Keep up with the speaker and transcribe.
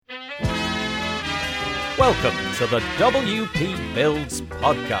Welcome to the WP Builds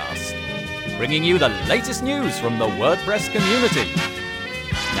podcast, bringing you the latest news from the WordPress community.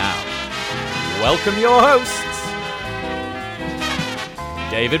 Now, welcome your hosts,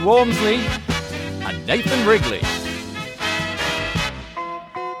 David Wormsley and Nathan Wrigley.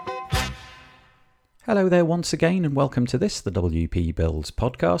 Hello there once again, and welcome to this, the WP Builds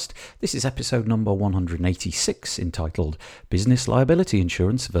podcast. This is episode number 186, entitled Business Liability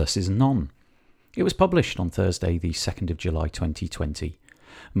Insurance versus None. It was published on Thursday, the 2nd of July 2020.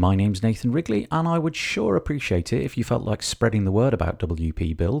 My name's Nathan Wrigley, and I would sure appreciate it if you felt like spreading the word about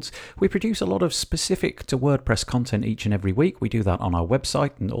WP Builds. We produce a lot of specific to WordPress content each and every week. We do that on our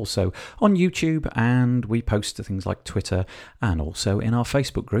website and also on YouTube, and we post to things like Twitter and also in our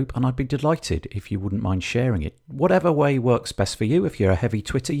Facebook group, and I'd be delighted if you wouldn't mind sharing it. Whatever way works best for you. If you're a heavy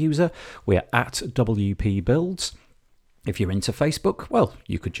Twitter user, we're at WP Builds. If you're into Facebook, well,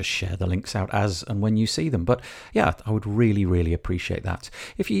 you could just share the links out as and when you see them. But yeah, I would really appreciate that.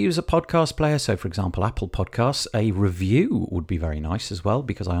 If you use a podcast player, so for example, Apple Podcasts, a review would be very nice as well,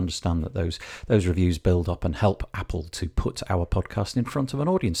 because I understand that those reviews build up and help Apple to put our podcast in front of an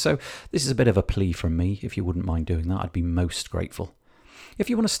audience. So this is a bit of a plea from me. If you wouldn't mind doing that, I'd be most grateful. If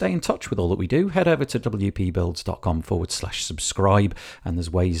you want to stay in touch with all that we do, head over to wpbuilds.com/subscribe, and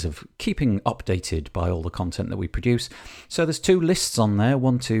there's ways of keeping updated by all the content that we produce. So there's two lists on there,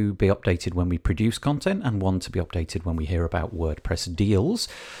 one to be updated when we produce content and one to be updated when we hear about WordPress deals.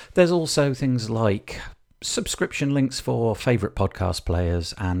 There's also things like subscription links for favourite podcast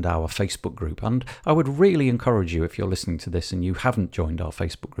players and our Facebook group. And I would really encourage you, if you're listening to this and you haven't joined our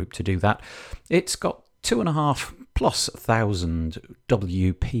Facebook group, to do that. It's got 2,500+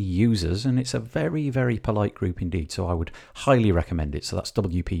 WP users, and it's a very polite group indeed, so I would highly recommend it. So that's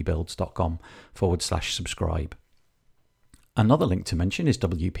wpbuilds.com/subscribe. Another link to mention is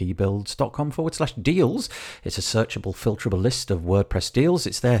wpbuilds.com/deals. It's a searchable, filterable list of WordPress deals.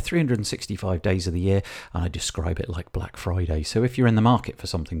 It's there 365 days of the year, and I describe it like Black Friday. So if you're in the market for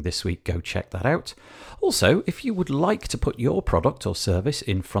something this week, go check that out. Also, if you would like to put your product or service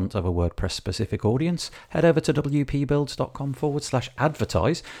in front of a WordPress-specific audience, head over to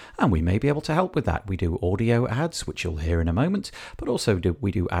wpbuilds.com/advertise, and we may be able to help with that. We do audio ads, which you'll hear in a moment, but also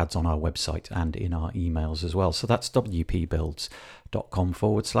we do ads on our website and in our emails as well. So that's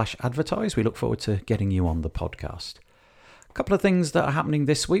wpbuilds.com/advertise. We look forward to getting you on the podcast. A couple of things that are happening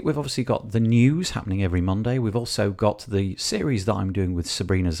this week. We've obviously got the news happening every Monday. We've also got the series that I'm doing with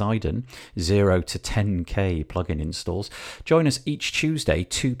Sabrina Zaiden, 0 to 10K plugin installs. Join us each Tuesday,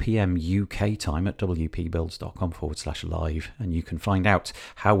 2 p.m. UK time at wpbuilds.com/live, and you can find out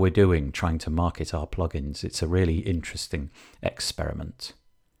how we're doing trying to market our plugins. It's a really interesting experiment.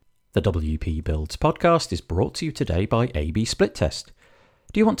 The WP Builds podcast is brought to you today by A/B Split Test.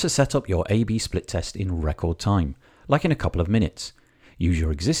 Do you want to set up your A/B Split Test in record time, like in a couple of minutes? Use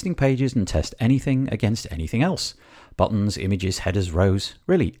your existing pages and test anything against anything else. Buttons, images, headers, rows,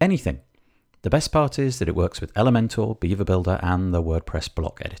 really anything. The best part is that it works with Elementor, Beaver Builder, and the WordPress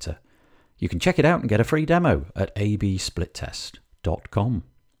block editor. You can check it out and get a free demo at absplittest.com.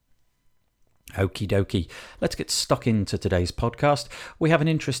 Okie dokie, let's get stuck into today's podcast. We have an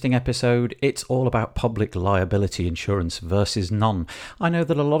interesting episode. It's all about public liability insurance versus none. I know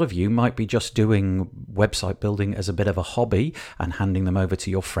that a lot of you might be just doing website building as a bit of a hobby and handing them over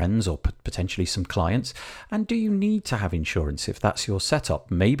to your friends or potentially some clients. And do you need to have insurance if that's your setup?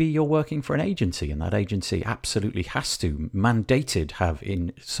 Maybe you're working for an agency and that agency absolutely has to, mandated, have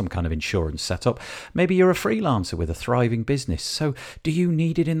in some kind of insurance setup. Maybe you're a freelancer with a thriving business. So do you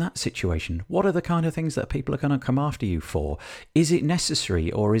need it in that situation? What are the kind of things that people are going to come after you for? Is it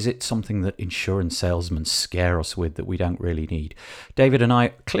necessary, or is it something that insurance salesmen scare us with that we don't really need? David and I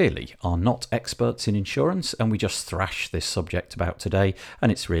clearly are not experts in insurance, and we just thrash this subject about today,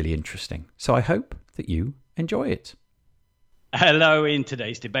 and it's really interesting. So I hope that you enjoy it. Hello, in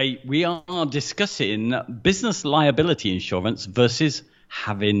today's debate, we are discussing business liability insurance versus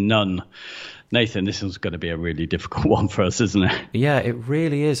having none. Nathan, this is going to be a really difficult one for us, isn't it? Yeah, it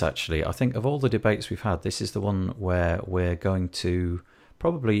really is, actually. I think of all the debates we've had, this is the one where we're going to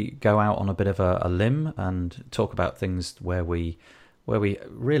probably go out on a bit of a limb and talk about things where we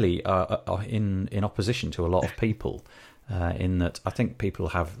really are in opposition to a lot of people, in that I think people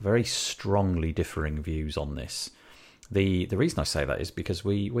have very strongly differing views on this. The reason I say that is because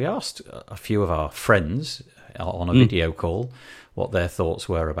we asked a few of our friends on a video call what their thoughts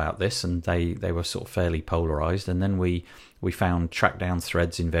were about this, and they were sort of fairly polarized. And then we tracked down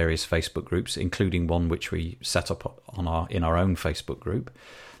threads in various Facebook groups, including one which we set up in our own Facebook group,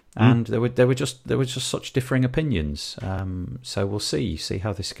 and there were just such differing opinions. So we'll see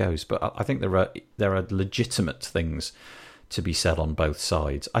how this goes. But I think there are legitimate things to be said on both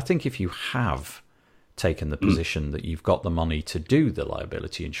sides. I think if you have taken the position that you've got the money to do the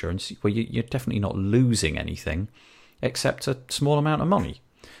liability insurance, well, you're definitely not losing anything except a small amount of money.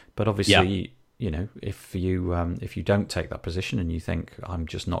 But obviously, if you don't take that position and you think, I'm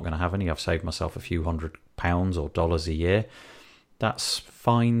just not going to have any, I've saved myself a few £100 or dollars a year, that's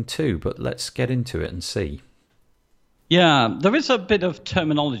fine too. But let's get into it and see. Yeah, there is a bit of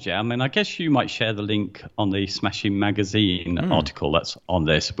terminology. I mean, I guess you might share the link on the Smashing Magazine article that's on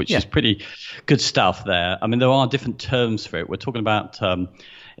this, which is pretty good stuff there. I mean, there are different terms for it. We're talking about,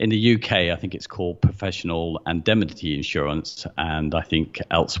 in the UK, I think it's called professional indemnity insurance. And I think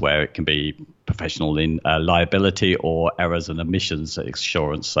elsewhere it can be professional in liability or errors and omissions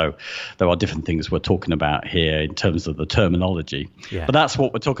insurance. So there are different things we're talking about here in terms of the terminology. Yeah. But that's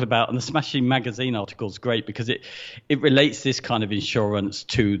what we're talking about. And the Smashing Magazine article is great because it relates this kind of insurance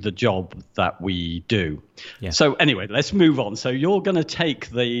to the job that we do. Yeah. So anyway, let's move on. So you're going to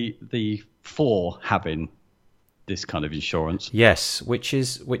take the for having this kind of insurance. Yes, which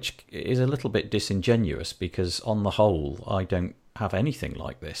is a little bit disingenuous because on the whole, I don't have anything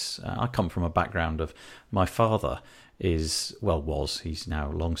like this. I come from a background of my father he's now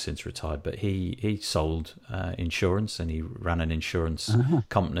long since retired, but he sold insurance and he ran an insurance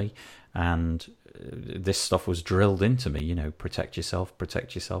company, and this stuff was drilled into me, protect yourself,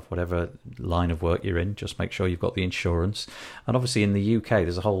 whatever line of work you're in, just make sure you've got the insurance. And obviously in the UK,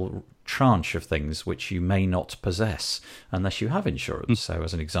 there's a whole tranche of things which you may not possess unless you have insurance. So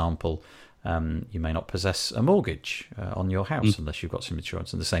as an example, you may not possess a mortgage on your house unless you've got some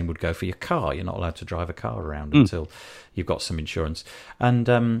insurance. And the same would go for your car. You're not allowed to drive a car around until you've got some insurance. And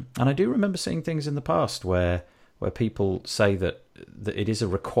I do remember seeing things in the past where people say that it is a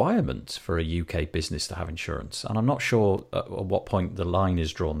requirement for a UK business to have insurance. And I'm not sure at what point the line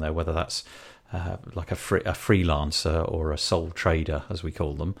is drawn there, whether that's like a freelancer or a sole trader, as we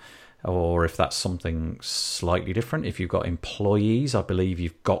call them, or if that's something slightly different. If you've got employees, I believe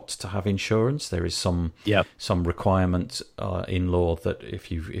you've got to have insurance. There is some requirement in law that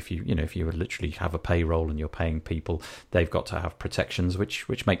if you literally have a payroll and you're paying people, they've got to have protections,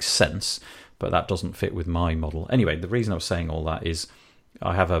 which makes sense. But that doesn't fit with my model. Anyway, the reason I was saying all that is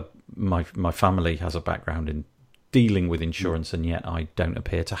I have my family has a background in dealing with insurance, and yet I don't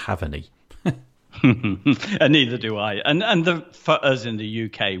appear to have any. And neither do I. And for us in the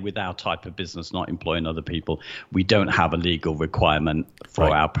UK, with our type of business, not employing other people, we don't have a legal requirement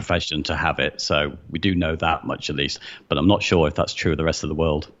for our profession to have it. So we do know that much at least. But I'm not sure if that's true of the rest of the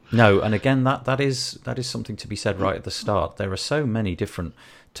world. No, and again, that is something to be said right at the start. There are so many different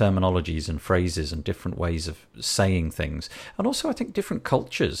terminologies and phrases and different ways of saying things. And also, I think different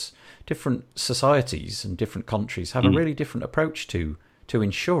cultures, different societies and different countries have a really different approach to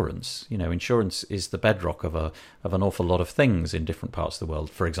insurance. Insurance is the bedrock of an awful lot of things in different parts of the world.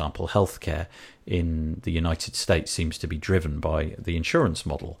 For example, healthcare in the United States seems to be driven by the insurance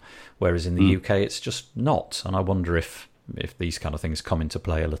model, whereas in the UK it's just not. And I wonder if these kind of things come into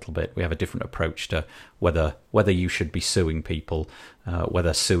play a little bit. We have a different approach to whether you should be suing people,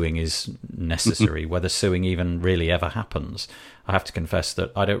 whether suing is necessary, whether suing even really ever happens. I have to confess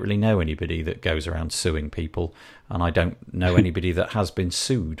that I don't really know anybody that goes around suing people, and I don't know anybody that has been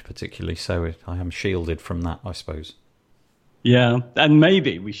sued particularly, so I am shielded from that, I suppose. Yeah, and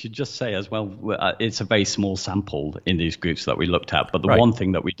maybe we should just say as well, it's a very small sample in these groups that we looked at. But the one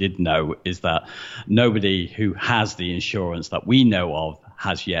thing that we did know is that nobody who has the insurance that we know of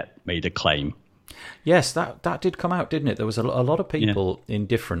has yet made a claim. Yes, that did come out, didn't it? There was a lot of people in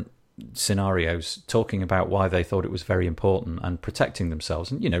different scenarios talking about why they thought it was very important and protecting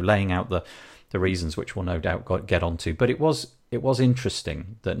themselves and, laying out the reasons, which we'll no doubt get onto. But it was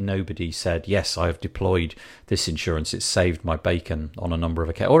interesting that nobody said, yes, I have deployed this insurance, it's saved my bacon on a number of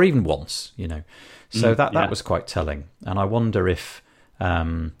occasions, or even once, So that was quite telling. And I wonder if,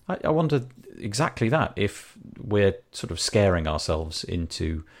 I wonder exactly that, if we're sort of scaring ourselves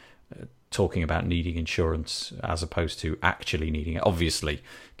into talking about needing insurance as opposed to actually needing it. Obviously,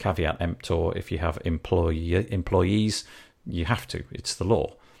 caveat emptor, if you have employees, you have to. It's the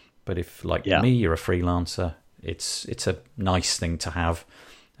law. But if, like me, you're a freelancer, it's a nice thing to have,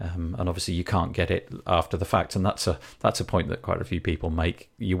 and obviously you can't get it after the fact, and that's a point that quite a few people make.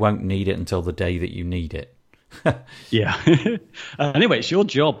 You won't need it until the day that you need it. Yeah. Anyway, it's your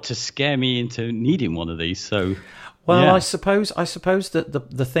job to scare me into needing one of these. So, I suppose that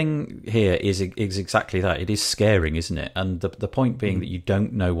the thing here is exactly that. It is scaring, isn't it? And the point being that you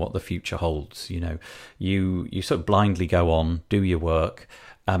don't know what the future holds. You sort of blindly go on, do your work.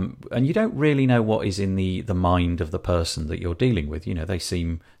 And you don't really know what is in the mind of the person that you're dealing with. They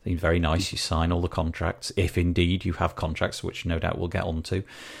seem very nice. You sign all the contracts, if indeed you have contracts, which no doubt we'll get onto.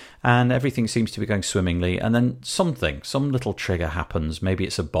 And everything seems to be going swimmingly. And then some little trigger happens. Maybe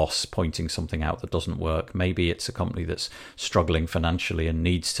it's a boss pointing something out that doesn't work. Maybe it's a company that's struggling financially and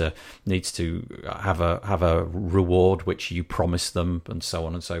needs to have a reward which you promised them, and so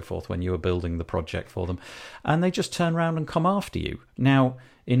on and so forth when you were building the project for them. And they just turn around and come after you. Now,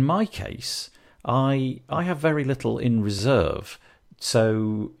 in my case, I have very little in reserve.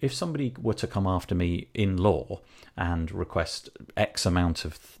 So if somebody were to come after me in law and request X amount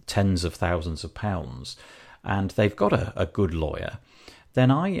of tens of thousands of pounds, and they've got a good lawyer, then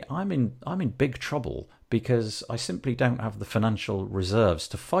I'm in big trouble, because I simply don't have the financial reserves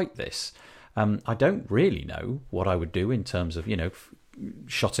to fight this. I don't really know what I would do in terms of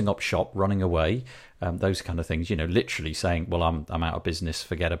shutting up shop, running away, those kind of things. Literally saying, "Well, I'm out of business.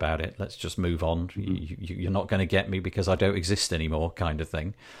 Forget about it. Let's just move on. You're not going to get me because I don't exist anymore," kind of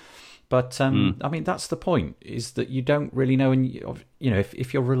thing. But I mean, that's the point: is that you don't really know, and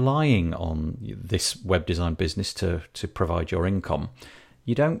if you're relying on this web design business to provide your income,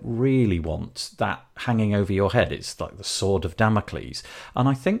 you don't really want that hanging over your head. It's like the sword of Damocles, and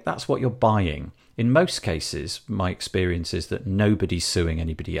I think that's what you're buying. In most cases, my experience is that nobody's suing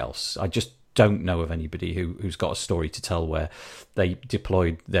anybody else. I just don't know of anybody who's got a story to tell where they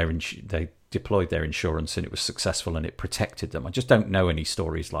deployed their insurance and it was successful and it protected them. I just don't know any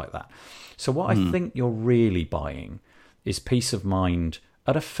stories like that. So what I think you're really buying is peace of mind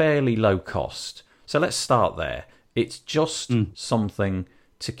at a fairly low cost. So let's start there. It's just something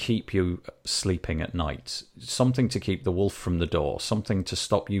to keep you sleeping at night, something to keep the wolf from the door, something to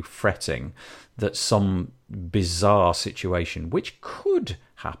stop you fretting that some bizarre situation, which could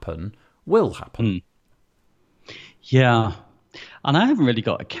happen, will happen. Yeah. And I haven't really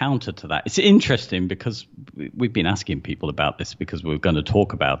got a counter to that. It's interesting because we've been asking people about this because we're going to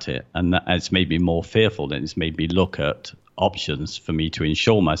talk about it. And it's made me more fearful, and it's made me look at options for me to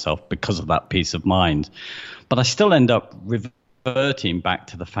insure myself because of that peace of mind. But I still end up reverting back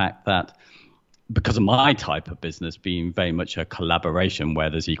to the fact that because of my type of business being very much a collaboration where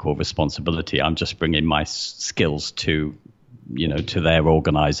there's equal responsibility, I'm just bringing my skills to their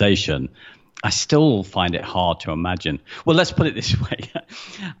organization. I still find it hard to imagine. Well, let's put it this way.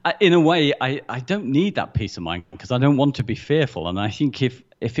 In a way, I don't need that peace of mind because I don't want to be fearful. And I think if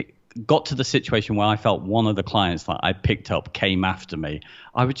it got to the situation where I felt one of the clients that I picked up came after me,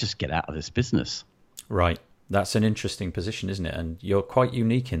 I would just get out of this business. Right. That's an interesting position, isn't it? And you're quite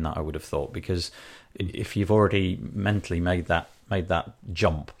unique in that, I would have thought, because if you've already mentally made that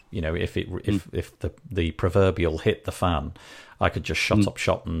jump, if the proverbial hit the fan, I could just shut up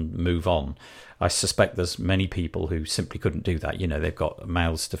shop and move on. I suspect there's many people who simply couldn't do that. They've got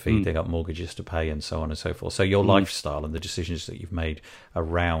mouths to feed, they've got mortgages to pay, and so on and so forth. So your lifestyle and the decisions that you've made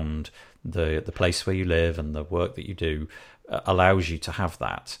around the place where you live and the work that you do allows you to have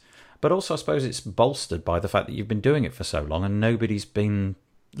that. But also, I suppose it's bolstered by the fact that you've been doing it for so long and nobody's been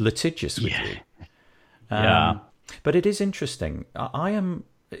litigious with you. But it is interesting.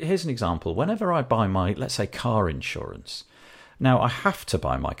 Here's an example. Whenever I buy my, let's say, car insurance, now I have to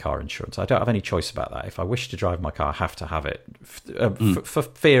buy my car insurance. I don't have any choice about that. If I wish to drive my car, I have to have it for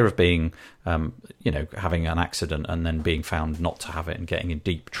fear of being, having an accident and then being found not to have it and getting in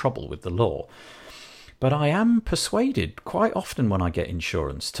deep trouble with the law. But I am persuaded quite often when I get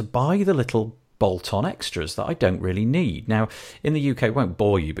insurance to buy the little bolt-on extras that I don't really need. Now, in the UK, it won't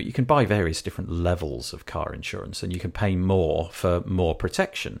bore you, but you can buy various different levels of car insurance and you can pay more for more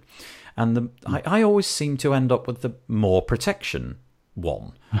protection. And I always seem to end up with the more protection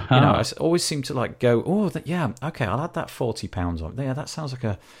one. I always seem to go, okay, I'll add that £40 on. Yeah, that sounds like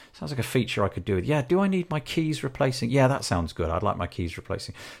a feature I could do with. Yeah, do I need my keys replacing? Yeah, that sounds good. I'd like my keys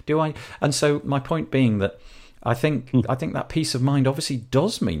replacing. Do I? And so my point being that I think that peace of mind obviously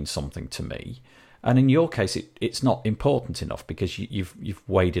does mean something to me. And in your case, it's not important enough because you've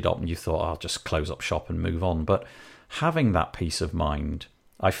weighed it up and you thought, I'll just close up shop and move on. But having that peace of mind,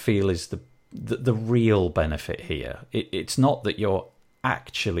 I feel, is the real benefit here. It's not that you're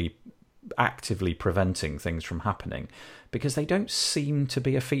actually actively preventing things from happening, because they don't seem to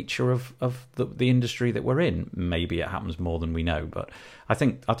be a feature of the industry that we're in. Maybe it happens more than we know, but I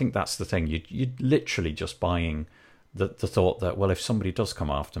think that's the thing. You're literally just buying the thought that, well, if somebody does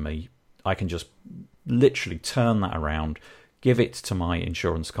come after me, I can just literally turn that around, give it to my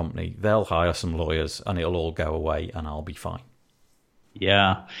insurance company, they'll hire some lawyers and it'll all go away and I'll be fine.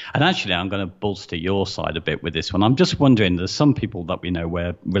 Yeah. And actually, I'm going to bolster your side a bit with this one. I'm just wondering, there's some people that we know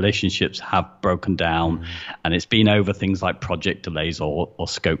where relationships have broken down and it's been over things like project delays or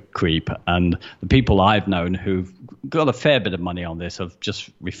scope creep. And the people I've known who've got a fair bit of money on this have just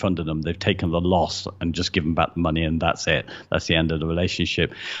refunded them. They've taken the loss and just given back the money, and that's it. That's the end of the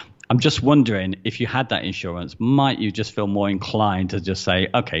relationship. I'm just wondering, if you had that insurance, might you just feel more inclined to just say,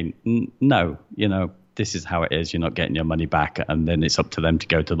 okay, no, this is how it is. You're not getting your money back, and then it's up to them to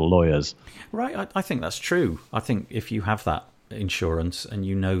go to the lawyers. Right, I think that's true. I think if you have that insurance and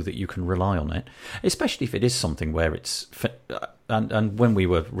you know that you can rely on it, especially if it is something where it's... And when we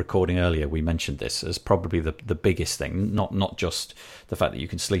were recording earlier, we mentioned this as probably the biggest thing, not just the fact that you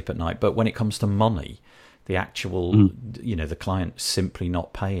can sleep at night, but when it comes to money, the actual, the client simply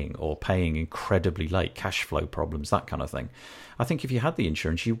not paying or paying incredibly late, cash flow problems, that kind of thing. I think if you had the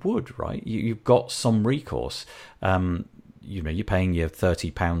insurance, you would, right? You've got some recourse. You're paying your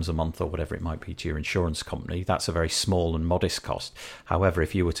 £30 a month or whatever it might be to your insurance company. That's a very small and modest cost. However,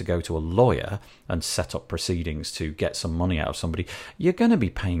 if you were to go to a lawyer and set up proceedings to get some money out of somebody, you're going to be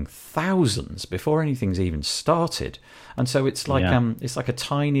paying thousands before anything's even started. And so it's like a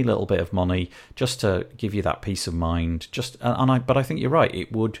tiny little bit of money just to give you that peace of mind. But I think you're right.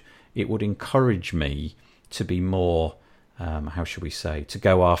 It would encourage me to be more, how should we say, to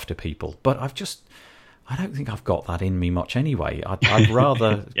go after people. But I don't think I've got that in me much anyway. I'd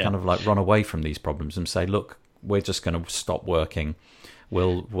rather kind of like run away from these problems and say, look, we're just going to stop working.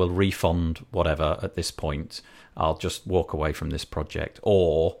 We'll refund whatever at this point. I'll just walk away from this project.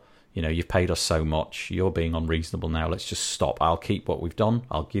 Or, you've paid us so much. You're being unreasonable now. Let's just stop. I'll keep what we've done.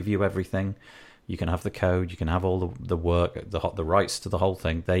 I'll give you everything. You can have the code. You can have all the work, the rights to the whole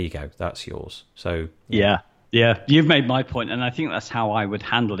thing. There you go. That's yours. So Yeah, you've made my point, and I think that's how I would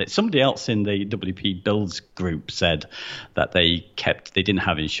handle it. Somebody else in the WP Builds group said that they didn't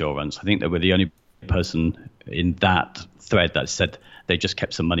have insurance. I think they were the only person in that thread that said they just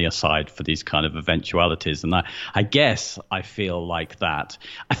kept some money aside for these kind of eventualities. And I guess I feel like that.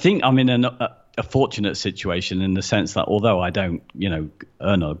 I think I'm in a fortunate situation in the sense that although I don't,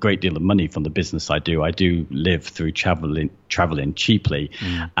 earn a great deal of money from the business I do live through traveling cheaply,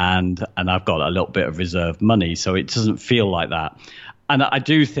 and I've got a little bit of reserved money, so it doesn't feel like that. And I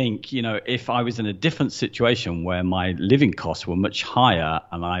do think, if I was in a different situation where my living costs were much higher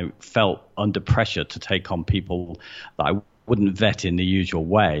and I felt under pressure to take on people that I wouldn't vet in the usual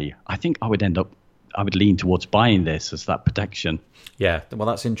way, I think I would lean towards buying this as that protection. Yeah, well,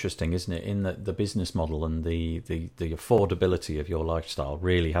 that's interesting, isn't it? In the business model and the affordability of your lifestyle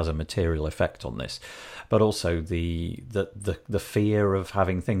really has a material effect on this, but also the fear of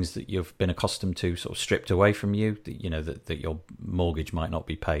having things that you've been accustomed to sort of stripped away from you. That your mortgage might not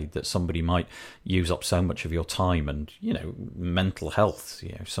be paid, that somebody might use up so much of your time, and mental health.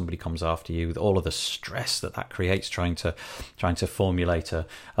 If somebody comes after you, all of the stress that creates trying to formulate a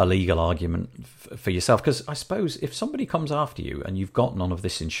legal argument for yourself. Because I suppose if somebody comes after you and you've got none of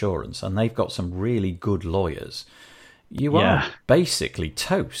this insurance and they've got some really good lawyers, you are basically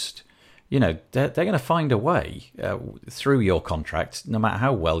toast. They're going to find a way through your contract. No matter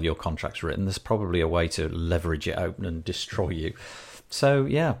how well your contract's written, there's probably a way to leverage it out and destroy you. So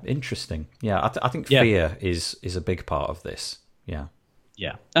yeah, interesting. Yeah, I think fear is a big part of this. Yeah.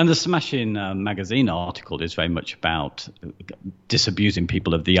 Yeah, and the Smashing magazine article is very much about disabusing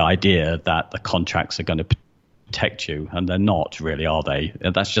people of the idea that the contracts are going to protect you, and they're not really, are they?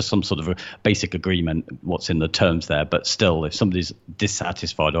 That's just some sort of a basic agreement, what's in the terms there. But still, if somebody's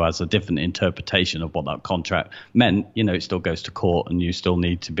dissatisfied or has a different interpretation of what that contract meant, it still goes to court, and you still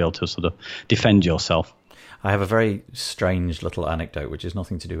need to be able to sort of defend yourself. I have a very strange little anecdote, which is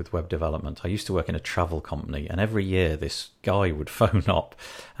nothing to do with web development. I used to work in a travel company, and every year this guy would phone up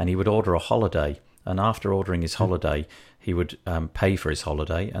and he would order a holiday. And after ordering his holiday, he would pay for his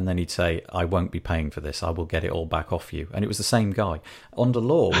holiday, and then he'd say, I won't be paying for this. I will get it all back off you. And it was the same guy. Under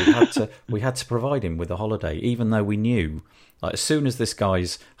law, we had to provide him with a holiday, even though we knew, like, as soon as this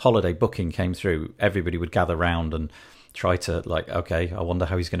guy's holiday booking came through, everybody would gather round and try to, okay, I wonder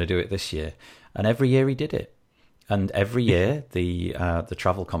how he's going to do it this year. And every year he did it. And every year the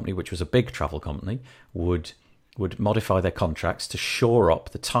travel company, which was a big travel company, would modify their contracts to shore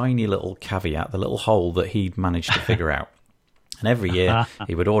up the tiny little caveat, the little hole that he'd managed to figure out. And every year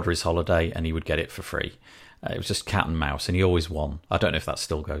he would order his holiday and he would get it for free. It was just cat and mouse, and he always won. I don't know if that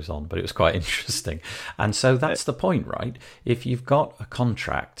still goes on, but it was quite interesting. And so that's the point, right? If you've got a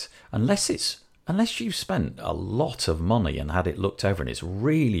contract, unless you've spent a lot of money and had it looked over and it's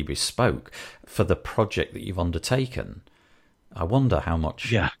really bespoke for the project that you've undertaken, I wonder how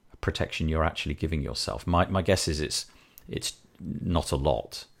much protection you're actually giving yourself. My guess is it's not a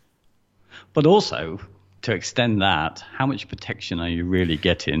lot. But also, to extend that, how much protection are you really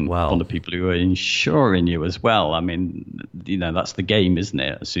getting from the people who are insuring you as well? I mean, that's the game, isn't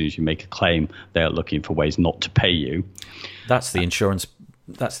it? As soon as you make a claim, they're looking for ways not to pay you. That's the insurance.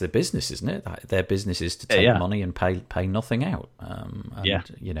 That's their business, isn't it? Their business is to take money and pay nothing out.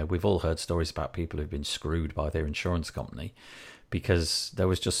 We've all heard stories about people who've been screwed by their insurance company because there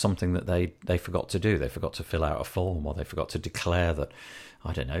was just something that they forgot to do. They forgot to fill out a form, or they forgot to declare that,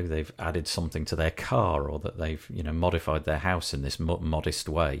 I don't know, they've added something to their car, or that they've modified their house in this modest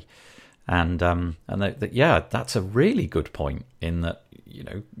way. And that's a really good point, in that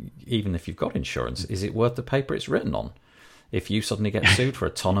even if you've got insurance, is it worth the paper it's written on? If you suddenly get sued for a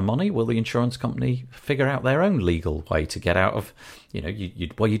ton of money, will the insurance company figure out their own legal way to get out of,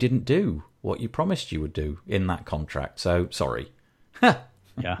 you didn't do what you promised you would do in that contract. So, sorry.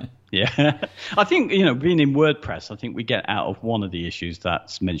 Yeah. I think, being in WordPress, I think we get out of one of the issues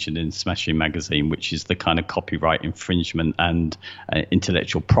that's mentioned in Smashing Magazine, which is the kind of copyright infringement and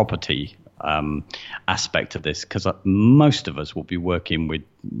intellectual property aspect of this, because most of us will be working with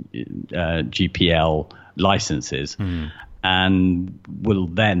GPL licenses. And will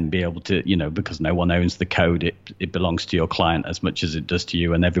then be able to, because no one owns the code, it belongs to your client as much as it does to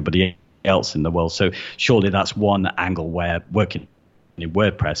you and everybody else in the world. So surely that's one angle where working in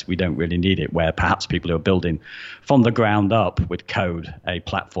WordPress, we don't really need it, where perhaps people who are building from the ground up with code a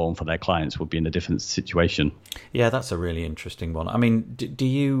platform for their clients would be in a different situation. Yeah, that's a really interesting one. I mean, do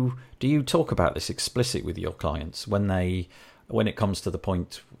you talk about this explicit with your clients when it comes to the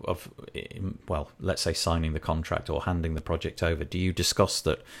point of, let's say signing the contract or handing the project over? Do you discuss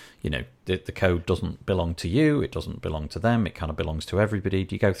that, the code doesn't belong to you, it doesn't belong to them, it kind of belongs to everybody?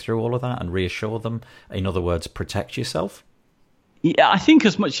 Do you go through all of that and reassure them? In other words, protect yourself? Yeah, I think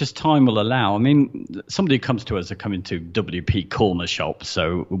as much as time will allow. I mean, somebody who comes to us are coming to WP Corner Shop.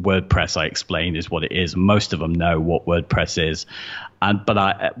 So WordPress, I explained, is what it is. Most of them know what WordPress is.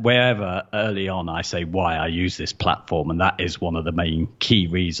 But wherever early on I say why I use this platform, and that is one of the main key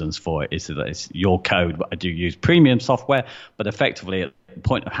reasons for it, is that it's your code. But I do use premium software, but effectively at the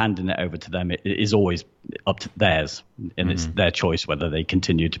point of handing it over to them, it is always up to theirs, and it's their choice whether they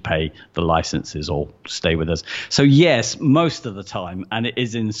continue to pay the licenses or stay with us. So yes, most of the time, and it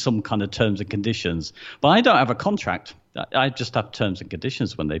is in some kind of terms and conditions. But I don't have a contract. I just have terms and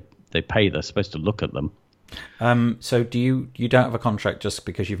conditions when they pay. They're supposed to look at them. So do you don't have a contract just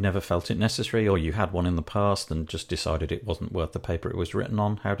because you've never felt it necessary, or you had one in the past and just decided it wasn't worth the paper it was written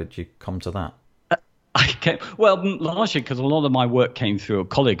on? How did you come to that? Largely because a lot of my work came through a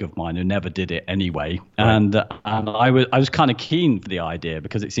colleague of mine who never did it anyway, right. and I was kind of keen for the idea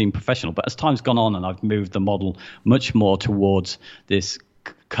because it seemed professional. But as time's gone on and I've moved the model much more towards this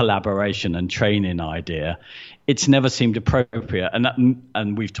collaboration and training idea, it's never seemed appropriate.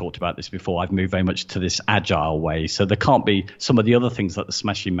 And we've talked about this before. I've moved very much to this agile way. So there can't be some of the other things that the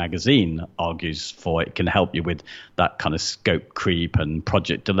Smashing Magazine argues for. It can help you with that kind of scope creep and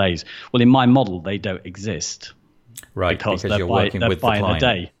project delays. Well, in my model, they don't exist. Right, because you're working with the client. A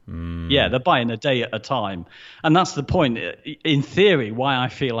day. Yeah, they're buying a day at a time. And that's the point. In theory, why I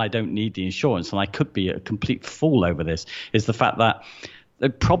feel I don't need the insurance, and I could be a complete fool over this, is the fact that they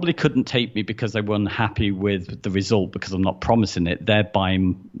probably couldn't take me because they were unhappy with the result because I'm not promising it. They're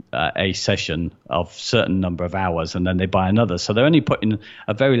buying a session of certain number of hours and then they buy another. So they're only putting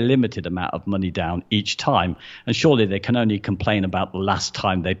a very limited amount of money down each time. And surely they can only complain about the last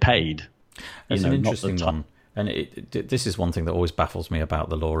time they paid. That's an interesting one. And this is one thing that always baffles me about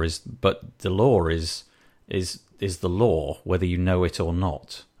the law but the law is the law, whether you know it or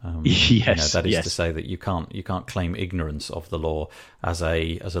not. Yes, that is to say that you can't claim ignorance of the law as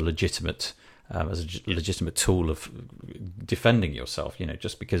a legitimate tool of defending yourself.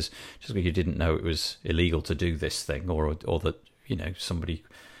 Just because you didn't know it was illegal to do this thing, or that somebody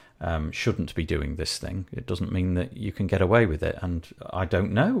shouldn't be doing this thing, it doesn't mean that you can get away with it. And I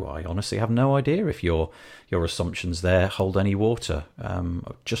don't know. I honestly have no idea if your assumptions there hold any water.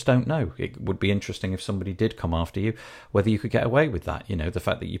 Just don't know. It would be interesting if somebody did come after you, whether you could get away with that. The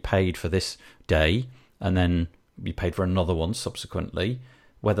fact that you paid for this day and then you paid for another one subsequently,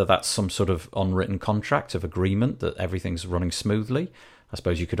 whether that's some sort of unwritten contract of agreement that everything's running smoothly. I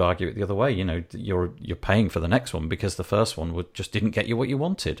suppose you could argue it the other way. You're paying for the next one because the first one just didn't get you what you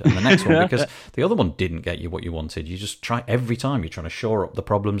wanted, and the next one because the other one didn't get you what you wanted. You just try every time. You're trying to shore up the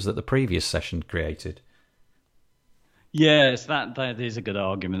problems that the previous session created. Yes, that is a good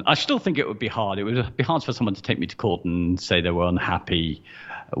argument. I still think it would be hard. It would be hard for someone to take me to court and say they were unhappy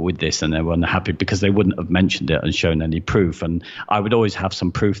with this and they were unhappy because they wouldn't have mentioned it and shown any proof. And I would always have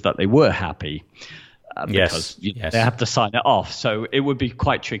some proof that they were happy. because Yes. they have to sign it off. So it would be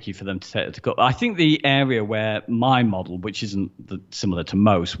quite tricky for them to take it to court. I think the area where my model, which isn't similar to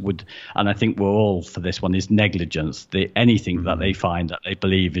most, would, and I think we're all for this one, is negligence. Anything that they find that they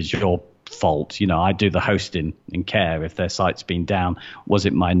believe is your fault. I do the hosting and care if their site's been down. Was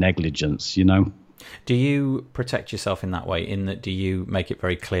it my negligence? Do you protect yourself in that way? In that, do you make it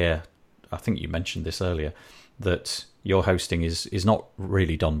very clear? I think you mentioned this earlier, that your hosting is not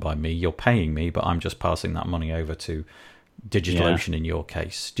really done by me. You're paying me, but I'm just passing that money over to DigitalOcean in your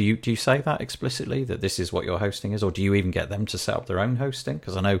case. Do you say that explicitly, that this is what your hosting is, or do you even get them to set up their own hosting?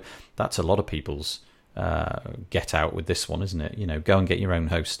 Because I know that's a lot of people's get out with this one, isn't it? Go and get your own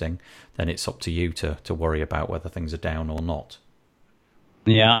hosting, then it's up to you to worry about whether things are down or not.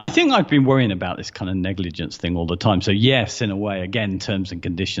 Yeah, I think I've been worrying about this kind of negligence thing all the time. So yes, in a way, again, terms and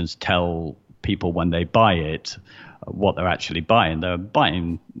conditions tell people when they buy it what they're actually buying. They're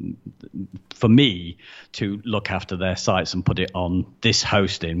buying for me to look after their sites and put it on this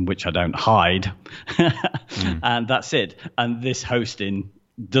hosting, which I don't hide. And that's it. And this hosting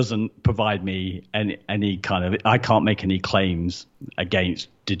doesn't provide me any kind of, I can't make any claims against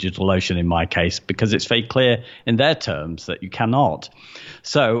DigitalOcean in my case, because it's very clear in their terms that you cannot.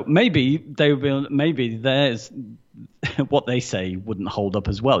 So maybe there's what they say wouldn't hold up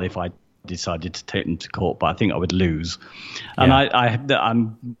as well if I decided to take them to court, but I think I would lose. And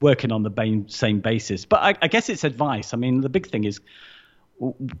I'm working on the same basis. But I guess it's advice. I mean, the big thing is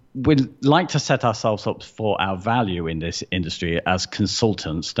we'd like to set ourselves up for our value in this industry as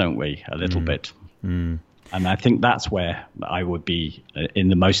consultants, don't we? A little bit. And I think that's where I would be in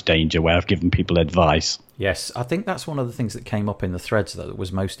the most danger, where I've given people advice. Yes, I think that's one of the things that came up in the threads that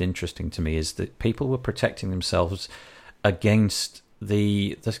was most interesting to me, is that people were protecting themselves against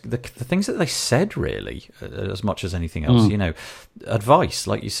the things that they said, really, as much as anything else. Advice,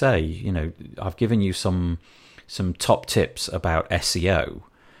 like you say. I've given you some top tips about SEO,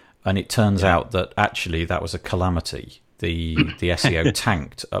 and it turns out that actually that was a calamity. The SEO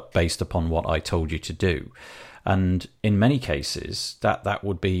tanked based upon what I told you to do. And in many cases, that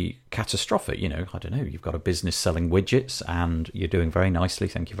would be catastrophic. I don't know, you've got a business selling widgets and you're doing very nicely,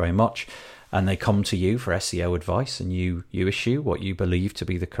 thank you very much. And they come to you for SEO advice, and you issue what you believe to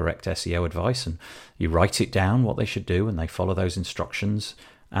be the correct SEO advice, and you write it down what they should do, and they follow those instructions,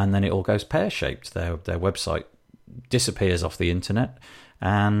 and then it all goes pear-shaped. Their website disappears off the internet,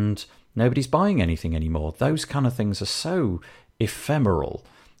 and nobody's buying anything anymore. Those kind of things are so ephemeral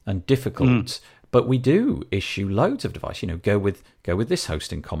and difficult. But we do issue loads of advice. Go with this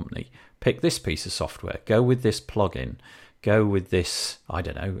hosting company, pick this piece of software, go with this plugin, go with this, I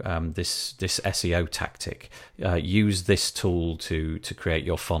don't know, this SEO tactic, use this tool to create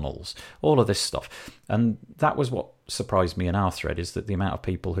your funnels, all of this stuff. And that was what surprised me in our thread, is that the amount of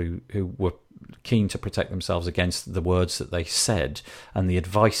people who were keen to protect themselves against the words that they said and the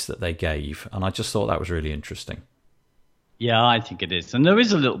advice that they gave. And I just thought that was really interesting. Yeah, I think it is. And there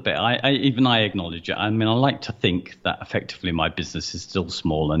is a little bit, I acknowledge it. I mean, I like to think that effectively my business is still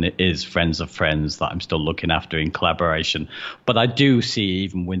small, and it is friends of friends that I'm still looking after in collaboration. But I do see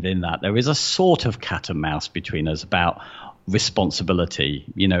even within that, there is a sort of cat and mouse between us about responsibility.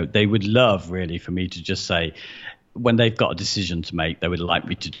 They would love really for me to just say, when they've got a decision to make, they would like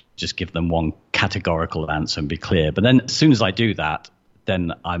me to just give them one categorical answer and be clear. But then as soon as I do that,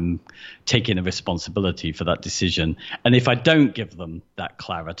 then I'm taking a responsibility for that decision. And if I don't give them that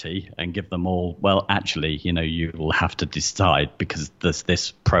clarity and give them all, well, actually, you will have to decide, because there's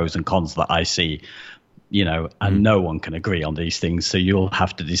this pros and cons that I see, and no one can agree on these things. So you'll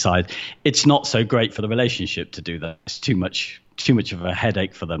have to decide. It's not so great for the relationship to do that. It's too much of a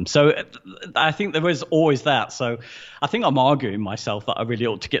headache for them. So I think there is always that. So I think I'm arguing myself that I really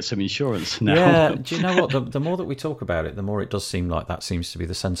ought to get some insurance now. Yeah, do you know what? The more that we talk about it, the more it does seem like that seems to be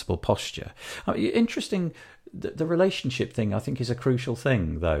the sensible posture. Interesting. The relationship thing, I think, is a crucial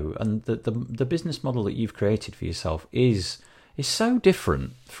thing, though. And the business model that you've created for yourself is so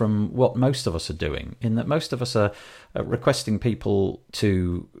different from what most of us are doing, in that most of us are requesting people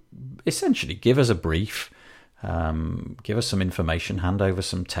to essentially give us a brief, give us some information, hand over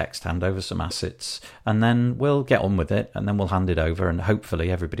some text, hand over some assets, and then we'll get on with it, and then we'll hand it over, and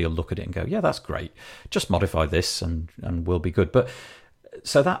hopefully everybody will look at it and go, yeah, that's great, just modify this and we'll be good. But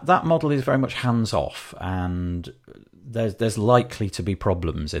so that model is very much hands off, and there's likely to be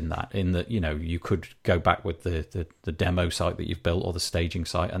problems in that you could go back with the demo site that you've built, or the staging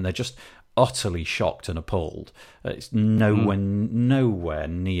site, and they're just utterly shocked and appalled. It's nowhere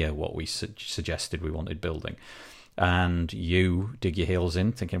near what we suggested we wanted building. And you dig your heels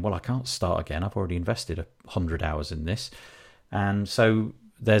in thinking, well, I can't start again. I've already invested 100 hours in this. And so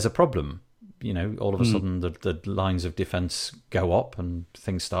there's a problem. all of a sudden the lines of defence go up and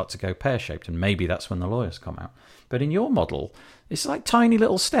things start to go pear-shaped, and maybe that's when the lawyers come out. But in your model, it's like tiny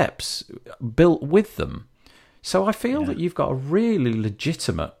little steps built with them. So I feel that you've got a really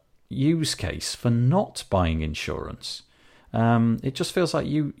legitimate use case for not buying insurance. It just feels like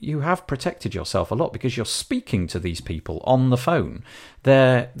you have protected yourself a lot because you're speaking to these people on the phone.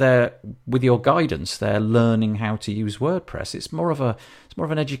 They're with your guidance. They're learning how to use WordPress. It's more of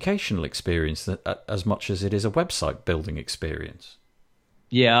an educational experience as much as it is a website building experience.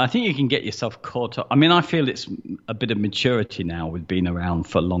 Yeah, I think you can get yourself caught up. I mean, I feel it's a bit of maturity now with being around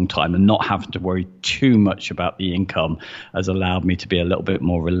for a long time and not having to worry too much about the income has allowed me to be a little bit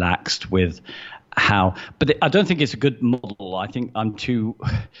more relaxed with how. But I don't think it's a good model. I think I'm too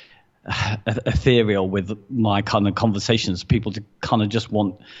ethereal with my kind of conversations. People to kind of just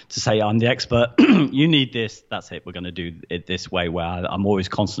want to say, I'm the expert. You need this. That's it. We're going to do it this way, where I'm always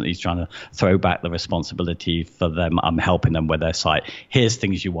constantly trying to throw back the responsibility for them. I'm helping them with their site. Here's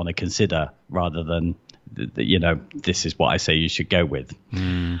things you want to consider rather than, this is what I say you should go with.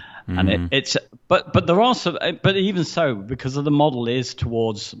 And but there are some, but even so, because of the model is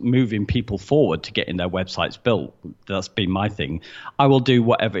towards moving people forward to getting their websites built, that's been my thing. I will do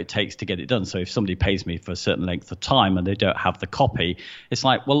whatever it takes to get it done. So if somebody pays me for a certain length of time and they don't have the copy, it's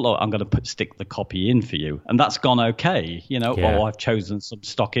like, well, look, I'm going to stick the copy in for you, and that's gone okay, or I've chosen some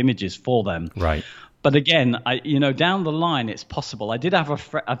stock images for them. Right. But again, down the line, it's possible. I did have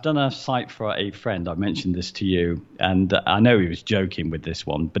I've done a site for a friend. I mentioned this to you, and I know he was joking with this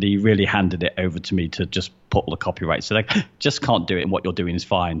one, but he really handed it over to me to just put all the copyright. So just can't do it, and what you're doing is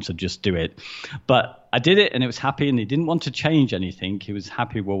fine. So just do it. But I did it, and it was happy, and he didn't want to change anything. He was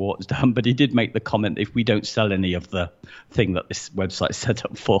happy with what was done, but he did make the comment, if we don't sell any of the thing that this website's set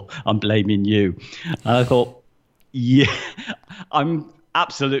up for, I'm blaming you. And I thought, yeah, I'm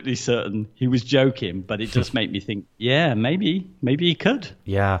absolutely certain he was joking, but it just made me think, yeah, maybe he could.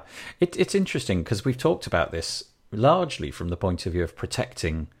 Yeah, it's interesting because we've talked about this largely from the point of view of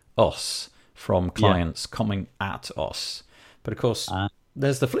protecting us from clients coming at us. But of course,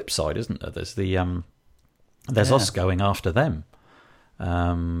 there's the flip side, isn't there? There's there's us going after them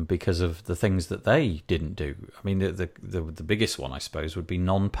because of the things that they didn't do. I mean, the biggest one, I suppose, would be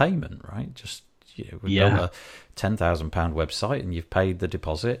non-payment, right? Just we built a £10,000 website and you've paid the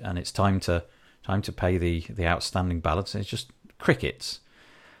deposit and it's time to pay the outstanding balance, and it's just crickets.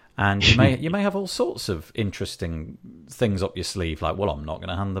 And you may have all sorts of interesting things up your sleeve, like, well, I'm not going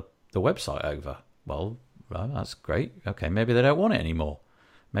to hand the website over. Well, that's great. Okay, maybe they don't want it anymore.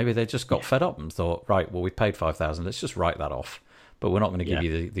 Maybe they just got fed up and thought, right, well, we paid $5,000, let's just write that off. But we're not going to give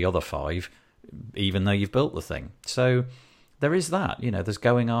you the other $5,000, even though you've built the thing. So there is that, there's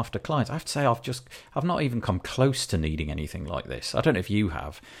going after clients. I have to say, I've not even come close to needing anything like this. I don't know if you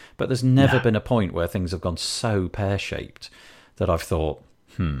have, but there's never been a point where things have gone so pear-shaped that I've thought,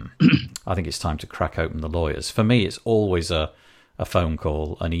 I think it's time to crack open the lawyers. For me, it's always a phone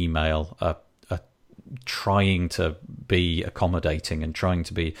call, an email, a trying to be accommodating and trying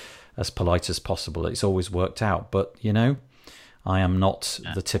to be as polite as possible. It's always worked out, but, I am not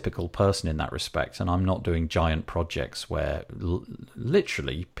the typical person in that respect, and I'm not doing giant projects where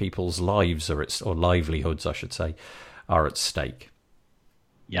literally people's lives or livelihoods, I should say, are at stake.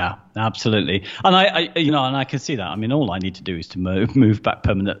 Yeah, absolutely. And I can see that. I mean, all I need to do is to move back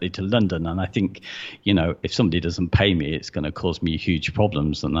permanently to London. And I think, if somebody doesn't pay me, it's going to cause me huge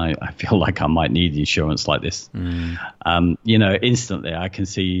problems. And I feel like I might need insurance like this. Instantly I can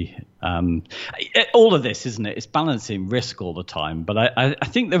see all of this, isn't it? It's balancing risk all the time. But I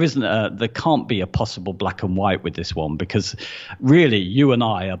think there can't be a possible black and white with this one, because really you and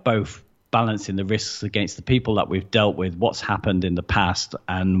I are both balancing the risks against the people that we've dealt with, what's happened in the past,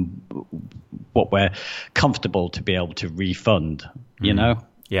 and what we're comfortable to be able to refund,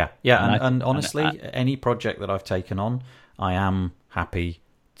 Yeah. And honestly, any project that I've taken on, I am happy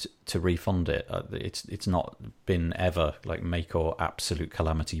to refund it. It's not been ever like make or absolute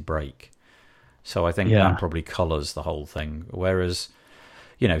calamity break. So I think that probably colours the whole thing. Whereas,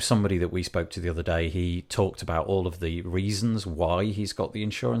 somebody that we spoke to the other day, he talked about all of the reasons why he's got the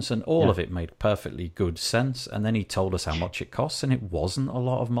insurance, and all of it made perfectly good sense. And then he told us how much it costs, and it wasn't a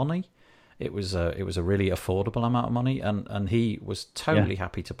lot of money. It was a really affordable amount of money, and he was totally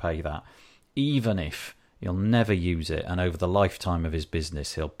happy to pay that, even if he'll never use it. And over the lifetime of his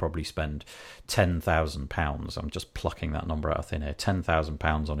business, he'll probably spend £10,000. I'm just plucking that number out of thin air.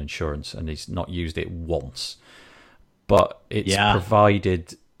 £10,000 on insurance, and he's not used it once. But it's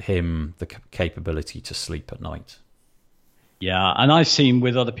provided him the capability to sleep at night. Yeah, and I've seen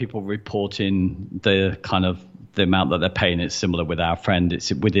with other people reporting the amount that they're paying. It's similar with our friend.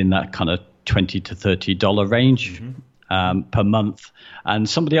 It's within that kind of $20 to $30 range per month. And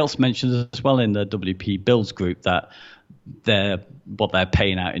somebody else mentioned as well in the WP Builds group that what they're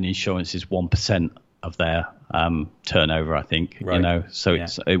paying out in insurance is 1% of their turnover, I think. Right. So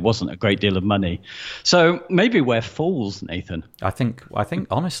it wasn't a great deal of money. So maybe we're fools, Nathan. I think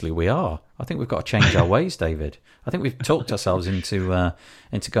honestly we are. I think we've got to change our ways, David. I think we've talked ourselves into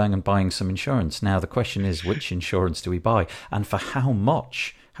going and buying some insurance. Now the question is, which insurance do we buy, and for how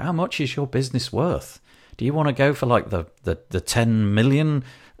much? How much is your business worth? Do you want to go for like the 10 million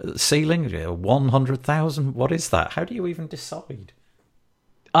ceiling, 100,000? What is that? How do you even decide?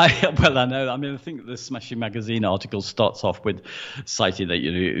 I know. I mean, I think the Smashing Magazine article starts off with citing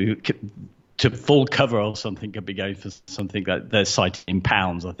that to full cover or something could be going for something that they're citing in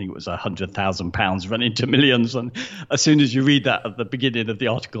pounds. I think it was £100,000 running to millions. And as soon as you read that at the beginning of the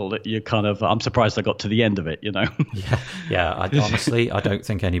article, that you kind of, I'm surprised I got to the end of it, Yeah. Honestly, I don't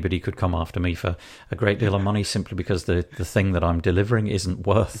think anybody could come after me for a great deal of money simply because the thing that I'm delivering isn't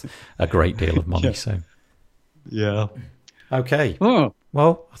worth a great deal of money. Yeah. Okay. Oh.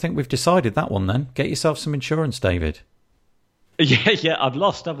 Well, I think we've decided that one then. Get yourself some insurance, David. Yeah, I've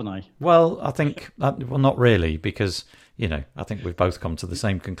lost, haven't I? Well, I think, not really, because, I think we've both come to the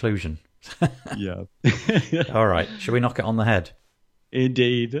same conclusion. Yeah. All right. Shall we knock it on the head?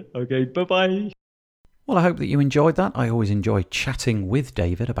 Indeed. Okay, bye-bye. Well, I hope that you enjoyed that. I always enjoy chatting with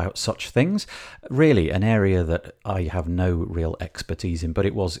David about such things. Really, an area that I have no real expertise in, but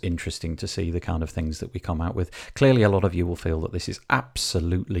it was interesting to see the kind of things that we come out with. Clearly, a lot of you will feel that this is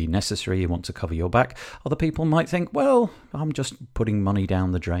absolutely necessary. You want to cover your back. Other people might think, well, I'm just putting money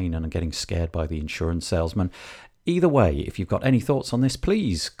down the drain and I'm getting scared by the insurance salesman. Either way, if you've got any thoughts on this,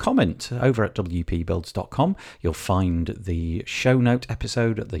 please comment over at wpbuilds.com. You'll find the show note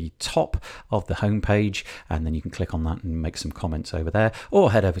episode at the top of the homepage, and then you can click on that and make some comments over there,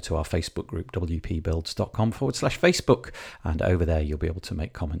 or head over to our Facebook group, wpbuilds.com/Facebook, and over there you'll be able to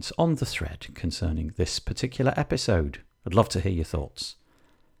make comments on the thread concerning this particular episode. I'd love to hear your thoughts.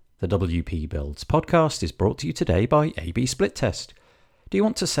 The WP Builds podcast is brought to you today by A/B Split Test. Do you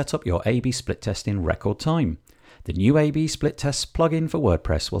want to set up your A/B Split Test in record time? The new A/B Split Test plugin for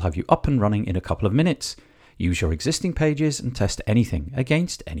WordPress will have you up and running in a couple of minutes. Use your existing pages and test anything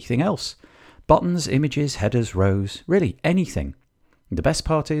against anything else. Buttons, images, headers, rows, really anything. The best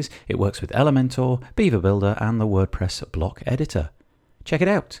part is it works with Elementor, Beaver Builder and the WordPress block editor. Check it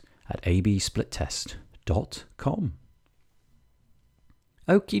out at absplittest.com.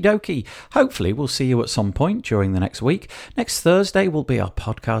 Okie dokie. Hopefully we'll see you at some point during the next week. Next Thursday will be our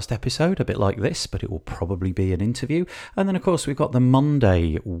podcast episode, a bit like this, but it will probably be an interview. And then, of course, we've got the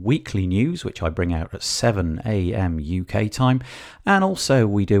Monday weekly news, which I bring out at 7 a.m. UK time. And also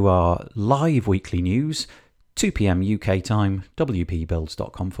we do our live weekly news, 2 p.m. UK time,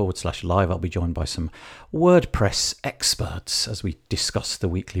 wpbuilds.com/live. I'll be joined by some WordPress experts as we discuss the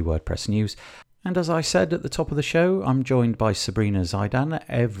weekly WordPress news. And as I said at the top of the show, I'm joined by Sabrina Zaidan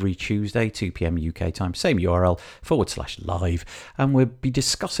every Tuesday, 2 p.m. UK time, same URL, /live. And we'll be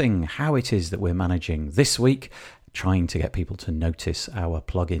discussing how it is that we're managing this week, trying to get people to notice our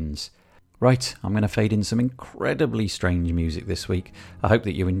plugins. Right, I'm going to fade in some incredibly strange music this week. I hope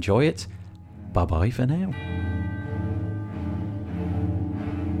that you enjoy it. Bye-bye for now.